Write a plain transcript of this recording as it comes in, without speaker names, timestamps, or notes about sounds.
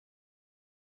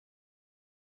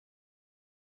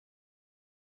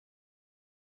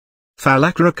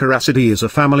Phalacrocoracidae is a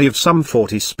family of some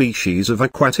 40 species of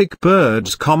aquatic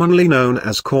birds commonly known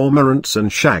as cormorants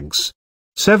and shags.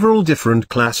 Several different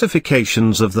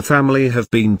classifications of the family have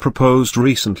been proposed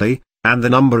recently, and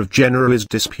the number of genera is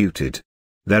disputed.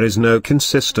 There is no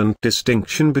consistent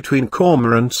distinction between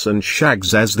cormorants and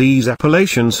shags, as these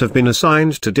appellations have been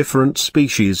assigned to different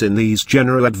species in these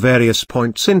genera at various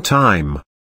points in time.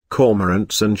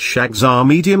 Cormorants and shags are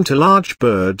medium to large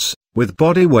birds, with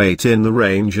body weight in the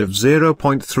range of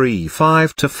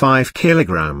 0.35 to 5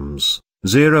 kilograms,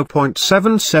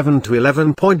 0.77 to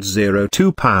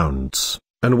 11.02 pounds,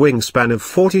 and wingspan of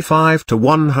 45 to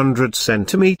 100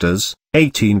 centimetres,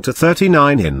 18 to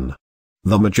 39 in.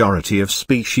 The majority of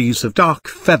species have dark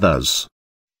feathers.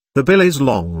 The bill is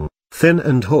long, thin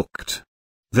and hooked.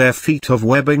 Their feet have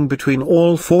webbing between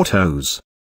all four toes.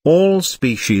 All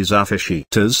species are fish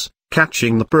eaters,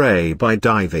 catching the prey by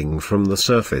diving from the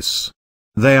surface.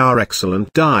 They are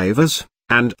excellent divers,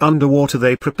 and underwater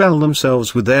they propel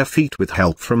themselves with their feet with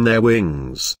help from their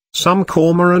wings. Some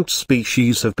cormorant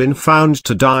species have been found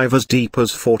to dive as deep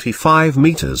as 45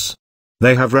 meters.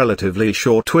 They have relatively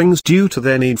short wings due to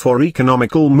their need for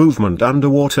economical movement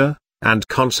underwater, and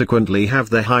consequently have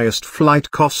the highest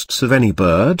flight costs of any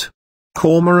bird.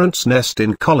 Cormorants nest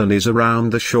in colonies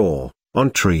around the shore, on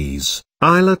trees,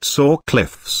 islets or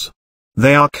cliffs.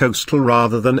 They are coastal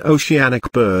rather than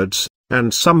oceanic birds,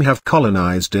 and some have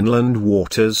colonized inland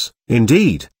waters.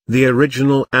 Indeed, the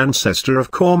original ancestor of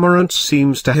cormorants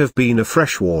seems to have been a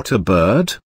freshwater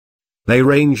bird. They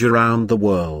range around the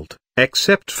world,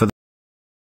 except for